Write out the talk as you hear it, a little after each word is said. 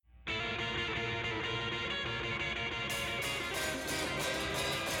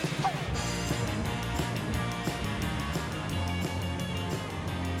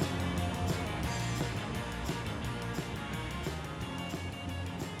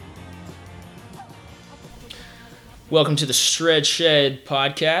Welcome to the Shred Shed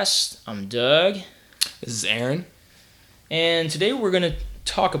podcast. I'm Doug. This is Aaron. And today we're going to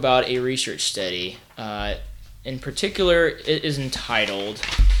talk about a research study. In particular, it is entitled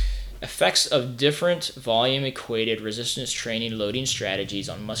Effects of Different Volume-Equated Resistance Training Loading Strategies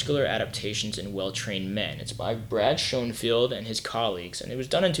on Muscular Adaptations in Well-Trained Men. It's by Brad Schoenfeld and his colleagues, and it was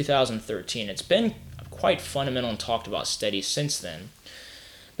done in 2013. It's been quite fundamental and talked about study since then.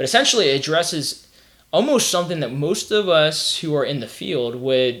 But essentially, it addresses almost something that most of us who are in the field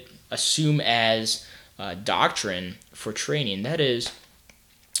would assume as doctrine for training. That is,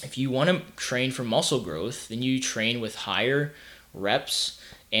 if you want to train for muscle growth, then you train with higher reps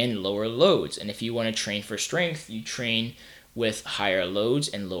and lower loads. And if you want to train for strength, you train with higher loads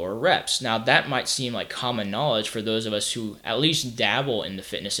and lower reps. Now, that might seem like common knowledge for those of us who at least dabble in the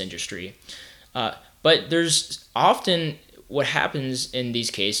fitness industry. But there's often what happens in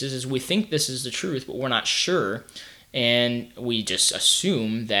these cases is we think this is the truth, but we're not sure. And we just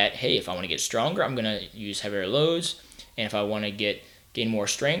assume that, hey, if I want to get stronger, I'm going to use heavier loads. And if I want to gain more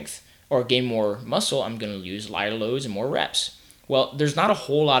strength or gain more muscle, I'm going to use lighter loads and more reps. Well, there's not a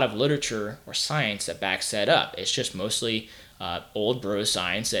whole lot of literature or science that backs that up. It's just mostly old bro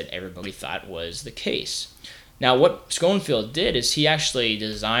science that everybody thought was the case. Now, what Schoenfeld did is he actually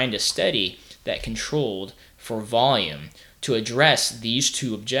designed a study that controlled for volume to address these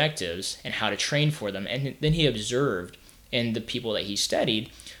two objectives and how to train for them. And then he observed in the people that he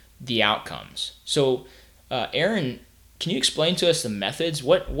studied the outcomes. So, Aaron, can you explain to us the methods?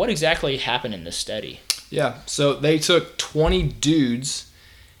 What exactly happened in this study? Yeah, so they took 20 dudes.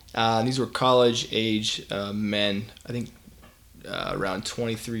 These were college-age men, I think around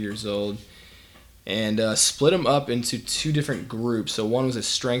 23 years old, and split them up into two different groups. So one was a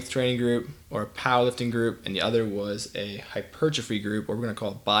strength training group or a powerlifting group, and the other was a hypertrophy group, or we're going to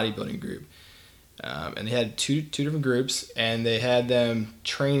call it bodybuilding group. And they had two different groups, and they had them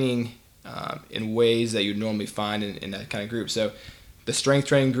training in ways that you'd normally find in that kind of group. So the strength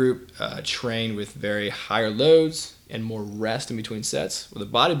training group trained with very higher loads and more rest in between sets. Well,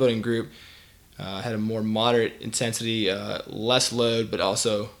 the bodybuilding group had a more moderate intensity, less load, but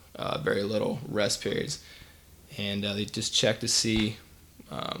also very little rest periods. And they just checked to see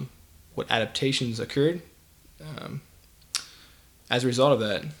what adaptations occurred as a result of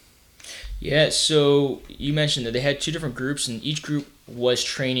that. Yeah, so you mentioned that they had two different groups, and each group was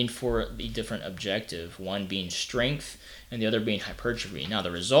training for a different objective, one being strength and the other being hypertrophy. Now,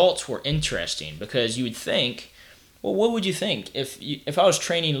 the results were interesting because you would think, well, what would you think? If I was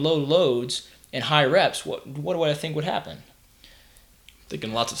training low loads and high reps, what would I think would happen?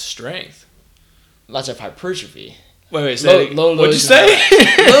 Thinking lots of strength. Lots of hypertrophy. Wait, low what'd you loads. say?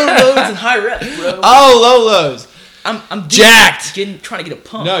 Low loads and high reps, bro. Oh, low lows. I'm jacked. Trying to get a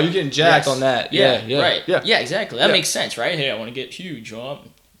pump. No, you're getting jacked Yes. on that. Yeah, Yeah, right. Yeah. Yeah, exactly. That Yeah. makes sense, right? Hey, I want to get huge. Well,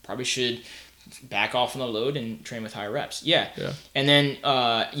 probably should back off on the load and train with high reps. Yeah. And then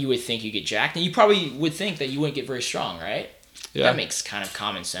you would think you get jacked, and you probably would think that you wouldn't get very strong, right? Yeah. That makes kind of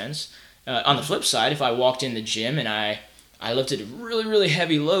common sense. On the flip side, if I walked in the gym and I lifted really, really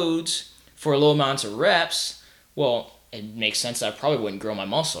heavy loads for low amounts of reps, well, it makes sense that I probably wouldn't grow my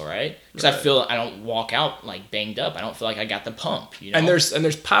muscle, right? Because I feel I don't walk out like banged up. I don't feel like I got the pump. You know? And there's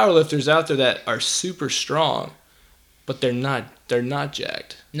powerlifters out there that are super strong, but they're not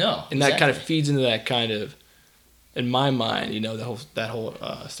jacked. No, And that kind of feeds into that kind of, in my mind, that whole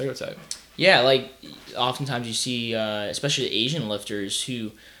stereotype. Yeah, like oftentimes you see, especially Asian lifters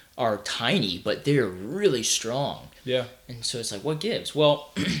who are tiny, but they're really strong. Yeah. And so it's like, what gives?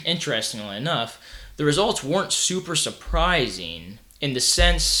 Well, interestingly enough, the results weren't super surprising in the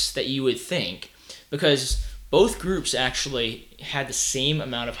sense that you would think, because both groups actually had the same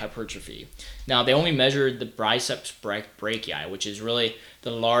amount of hypertrophy. Now, they only measured the biceps brachii, which is really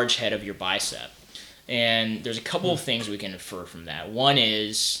the large head of your bicep. And there's a couple of things we can infer from that. One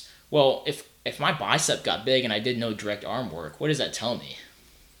is, well, if my bicep got big and I did no direct arm work, what does that tell me?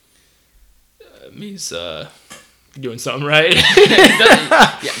 It means doing something right.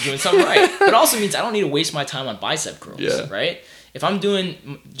 Yeah, doing something right. But it also means I don't need to waste my time on bicep curls, right? If I'm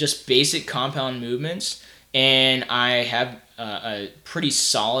doing just basic compound movements and I have a pretty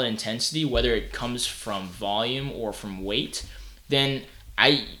solid intensity, whether it comes from volume or from weight, then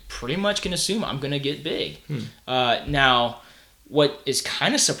I pretty much can assume I'm going to get big. Now, what is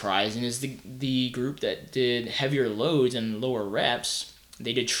kind of surprising is the group that did heavier loads and lower reps.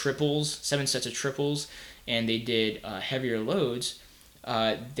 They did triples, 7 sets of triples, and they did heavier loads.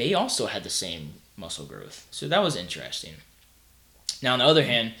 They also had the same muscle growth. So that was interesting. Now, on the other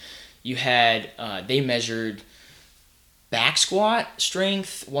hand, you had, they measured back squat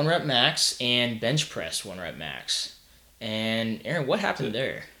strength 1 rep max and bench press 1 rep max. And Aaron, what happened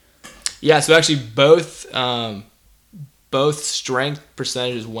there? Yeah, so actually both strength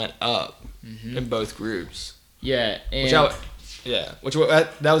percentages went up in both groups. Yeah, and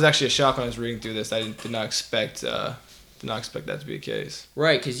that was actually a shock when I was reading through this. I did not expect that to be the case.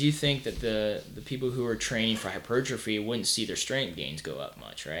 right, because you think that the people who are training for hypertrophy wouldn't see their strength gains go up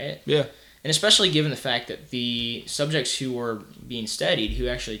much, right? Yeah. And especially given the fact that the subjects who were being studied, who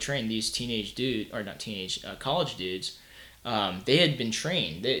actually trained these college dudes, they had been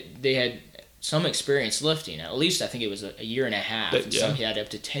trained. They had some experience lifting. At least I think it was a year and a half. And some had up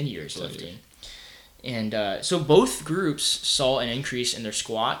to 10 years lifting. And so both groups saw an increase in their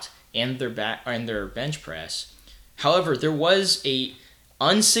squat and their bench press. However, there was a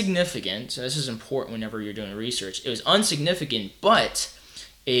unsignificant. So this is important whenever you're doing research. It was unsignificant, but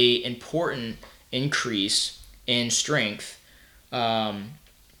a important increase in strength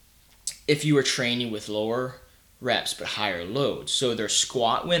if you were training with lower reps but higher loads. So their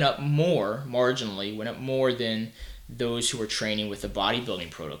squat went up more than those who were training with the bodybuilding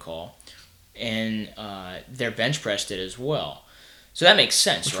protocol, and their bench press did as well. So that makes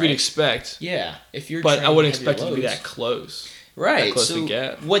sense, Which right? we'd expect. Yeah, if you're but I wouldn't training expect it to be loads, that close. right? That close So to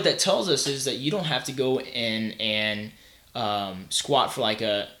gap. what that tells us is that you don't have to go in and squat for like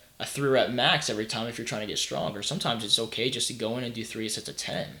a 3-rep max every time if you're trying to get stronger. Sometimes it's okay just to go in and do 3 sets of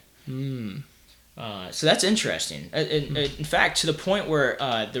 10. So that's interesting. In fact, to the point where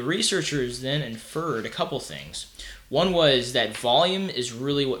the researchers then inferred a couple things. One was that volume is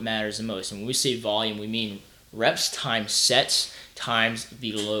really what matters the most. And when we say volume, we mean reps times sets times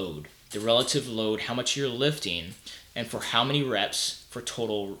the load, the relative load, how much you're lifting, and for how many reps for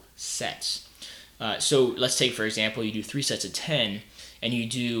total sets. So let's take, for example, you do 3 sets of 10, and you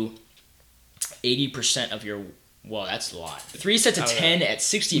do 80% of your, well, that's a lot. 3 sets of 10 at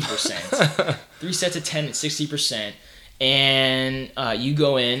 60%. 3 sets of 10 at 60%. And you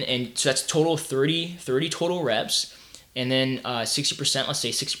go in, and so that's total 30 total reps. And then 60%, let's say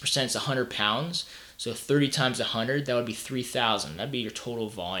 60% is 100 pounds. So 30 times 100, that would be 3,000. That'd be your total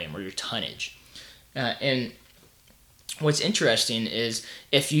volume or your tonnage. And what's interesting is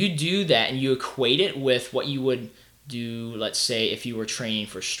if you do that and you equate it with what you would do, let's say, if you were training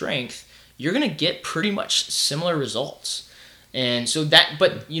for strength, you're going to get pretty much similar results. And so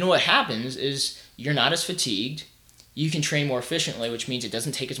but you know what happens is you're not as fatigued. You can train more efficiently, which means it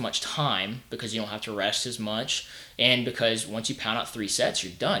doesn't take as much time because you don't have to rest as much. And because once you pound out 3 sets,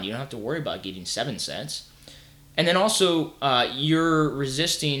 you're done. You don't have to worry about getting 7 sets. And then also, you're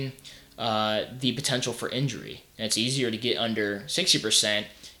resisting the potential for injury. And it's easier to get under 60%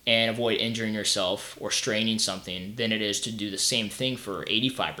 and avoid injuring yourself or straining something than it is to do the same thing for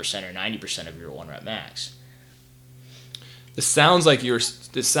 85% or 90% of your 1-rep max. It sounds like you're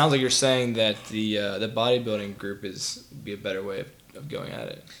saying that the bodybuilding group be a better way of going at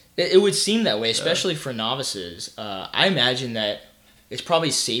it. It would seem that way, especially for novices. I imagine that it's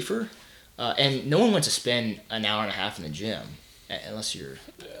probably safer, and no one wants to spend an hour and a half in the gym unless you're,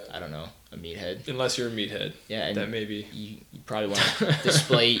 I don't know, a meathead. Unless you're a meathead. Yeah, and that may be. You probably want to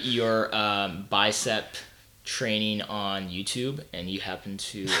display your bicep training on YouTube, and you happen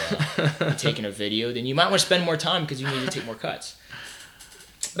to be taking a video, then you might want to spend more time because you need to take more cuts.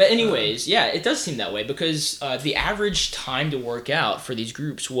 But anyways, yeah, it does seem that way because the average time to work out for these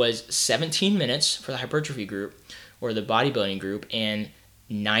groups was 17 minutes for the hypertrophy group or the bodybuilding group and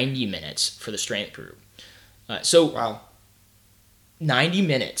 90 minutes for the strength group. Wow. 90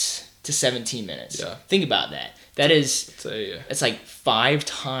 minutes to 17 minutes. Yeah. Think about that. It's like 5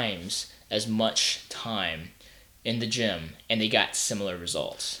 times as much time in the gym, and they got similar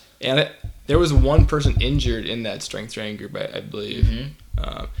results. And there was one person injured in that strength training group, I believe.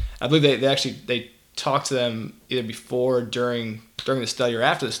 Mm-hmm. I believe they talked to them either before, during the study, or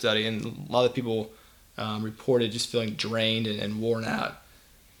after the study, and a lot of people reported just feeling drained and worn out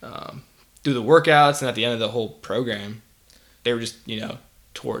through the workouts, and at the end of the whole program, they were just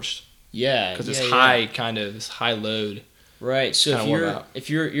torched. Yeah, because this high load. Right. So if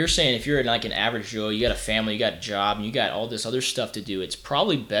you're saying if you're like an average Joe, you got a family, you got a job, and you got all this other stuff to do, it's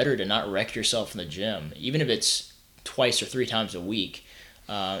probably better to not wreck yourself in the gym, even if it's 2 or 3 times a week.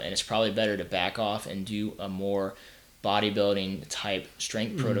 And it's probably better to back off and do a more bodybuilding type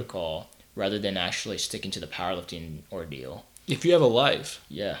strength protocol rather than actually sticking to the powerlifting ordeal. If you have a life.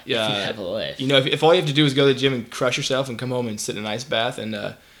 Yeah. If you have a life. If all you have to do is go to the gym and crush yourself and come home and sit in an ice bath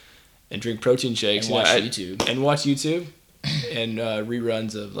and drink protein shakes and watch YouTube. And watch YouTube. And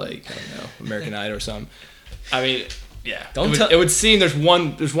reruns of American Idol or something. I mean, yeah. It would seem there's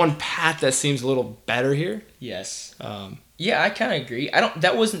one path that seems a little better here. Yes. Yeah, I kind of agree.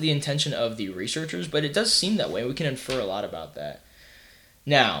 That wasn't the intention of the researchers, but it does seem that way. We can infer a lot about that.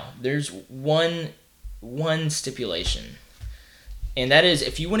 Now, there's one stipulation, and that is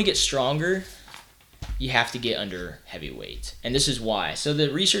if you want to get stronger, you have to get under heavy weight. And this is why. So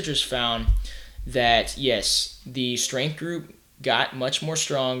the researchers found that, yes, the strength group got much more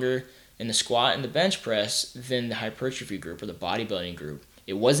stronger in the squat and the bench press than the hypertrophy group or the bodybuilding group.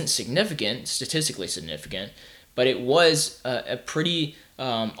 It wasn't significant, statistically significant, but it was a pretty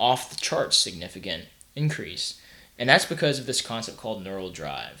off-the-charts significant increase. And that's because of this concept called neural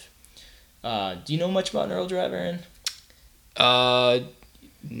drive. Do you know much about neural drive, Aaron?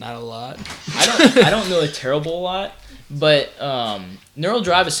 Not a lot. I don't know a terrible lot, but neural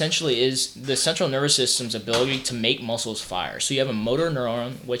drive essentially is the central nervous system's ability to make muscles fire. So you have a motor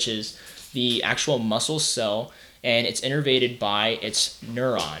neuron, which is the actual muscle cell, and it's innervated by its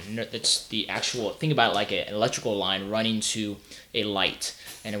neuron. It's the actual, think about it like an electrical line running to a light.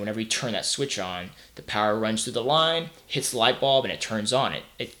 And whenever you turn that switch on, the power runs through the line, hits the light bulb, and it turns on.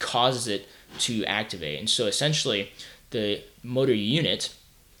 It causes it to activate. And so essentially, the motor unit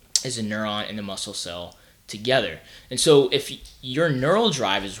is a neuron and the muscle cell together. And so if your neural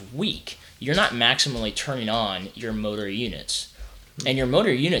drive is weak, you're not maximally turning on your motor units. And your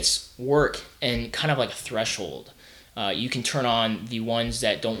motor units work in kind of like a threshold. You can turn on the ones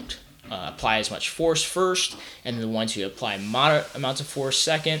that don't apply as much force first, and then the ones who apply moderate amounts of force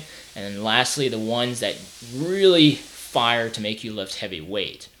second, and then lastly the ones that really fire to make you lift heavy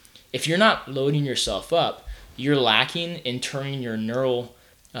weight. If you're not loading yourself up, you're lacking in turning your neural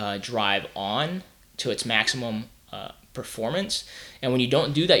drive on to its maximum performance. And when you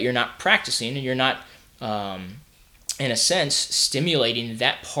don't do that, you're not practicing, and you're not, in a sense, stimulating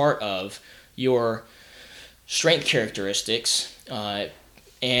that part of your strength characteristics,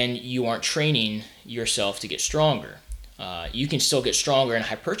 and you aren't training yourself to get stronger. You can still get stronger in a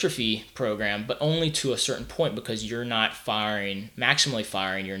hypertrophy program, but only to a certain point because you're not maximally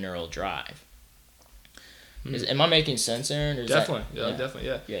firing your neural drive. Am I making sense, Aaron? Definitely,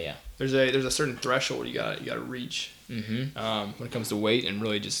 definitely. Yeah. There's a certain threshold you gotta reach when it comes to weight, and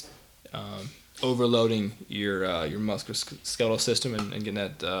really just overloading your musculoskeletal system and getting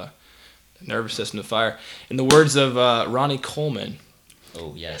that nervous system to fire. In the words of Ronnie Coleman,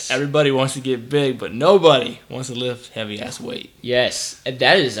 oh yes, everybody wants to get big, but nobody wants to lift heavy ass weight. Yes,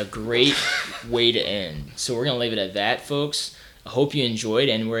 that is a great way to end. So we're gonna leave it at that, folks. I hope you enjoyed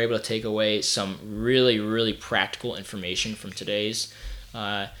and were able to take away some really, really practical information from today's.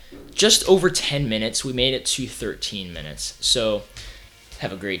 Just over 10 minutes. We made it to 13 minutes. So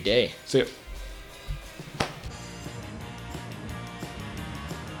have a great day. See ya.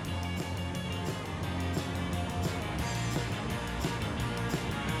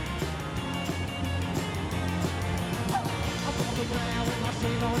 I'm on the ground with my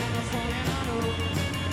sleeve on and I'm falling on.